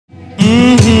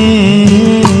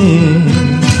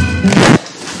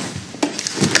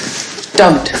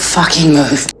Don't fucking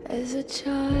move. As a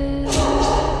child,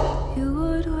 you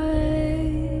would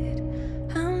wait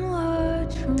and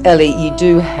watch from Ellie, you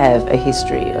do have a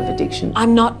history of addiction.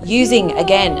 I'm not using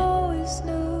again. always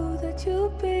know that you'll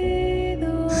be the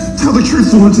one. Tell the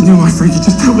truth for once in your life, Frankie.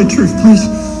 Just tell the truth, please.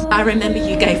 I remember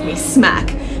you gave me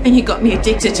smack and you got me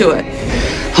addicted to it.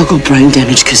 I got brain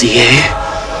damage because of you.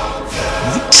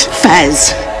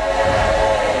 Faz.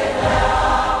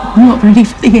 I'm not ready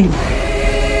for the end.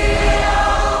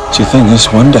 Do you think this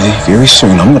one day, very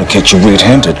soon, I'm gonna catch you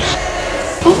red-handed?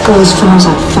 I'll go as far as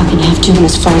I fucking have to and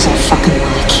as far as I fucking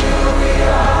like.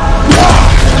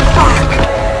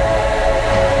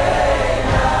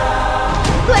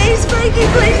 Please, Frankie,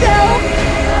 please help.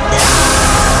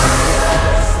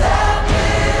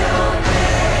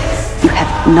 You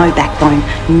have no backbone,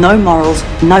 no morals,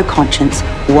 no conscience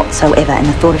whatsoever, and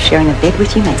the thought of sharing a bed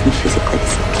with you makes me physically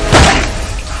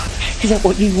sick. Is that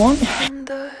what you want?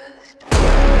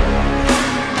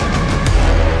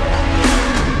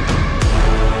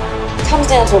 It comes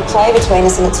down to a play between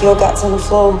us and it's your guts on the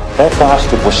floor. That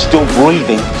bastard was still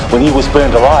breathing when he was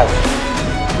burned alive.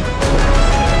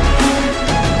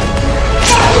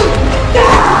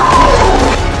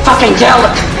 Fucking hell!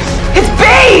 It's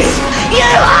bees! You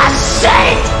are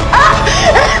shit!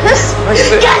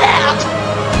 Get out!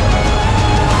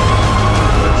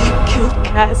 You killed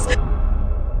Kaz.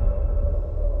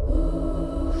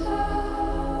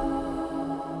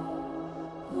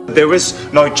 There is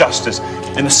no justice.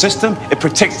 In the system, it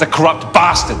protects the corrupt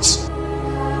bastards.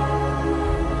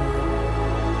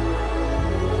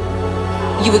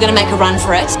 You were gonna make a run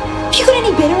for it. Have you got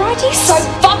any better ideas? So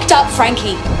fucked up,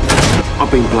 Frankie.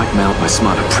 I've been blackmailed by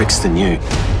smarter pricks than you.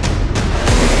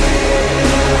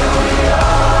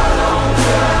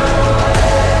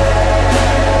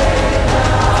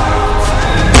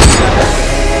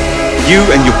 You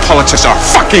and your politics are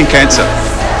fucking cancer.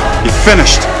 You're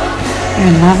finished. You're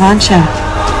in love, aren't you?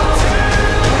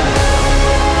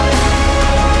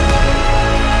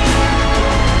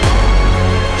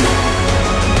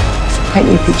 Paint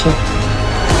me a picture.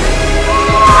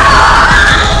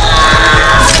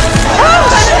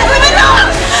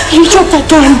 You dropped that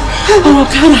gun! Oh, I'll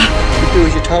cut her! Do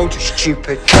as you're told, you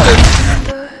stupid.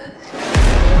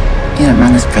 You don't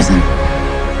run this prison.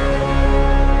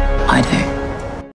 I do.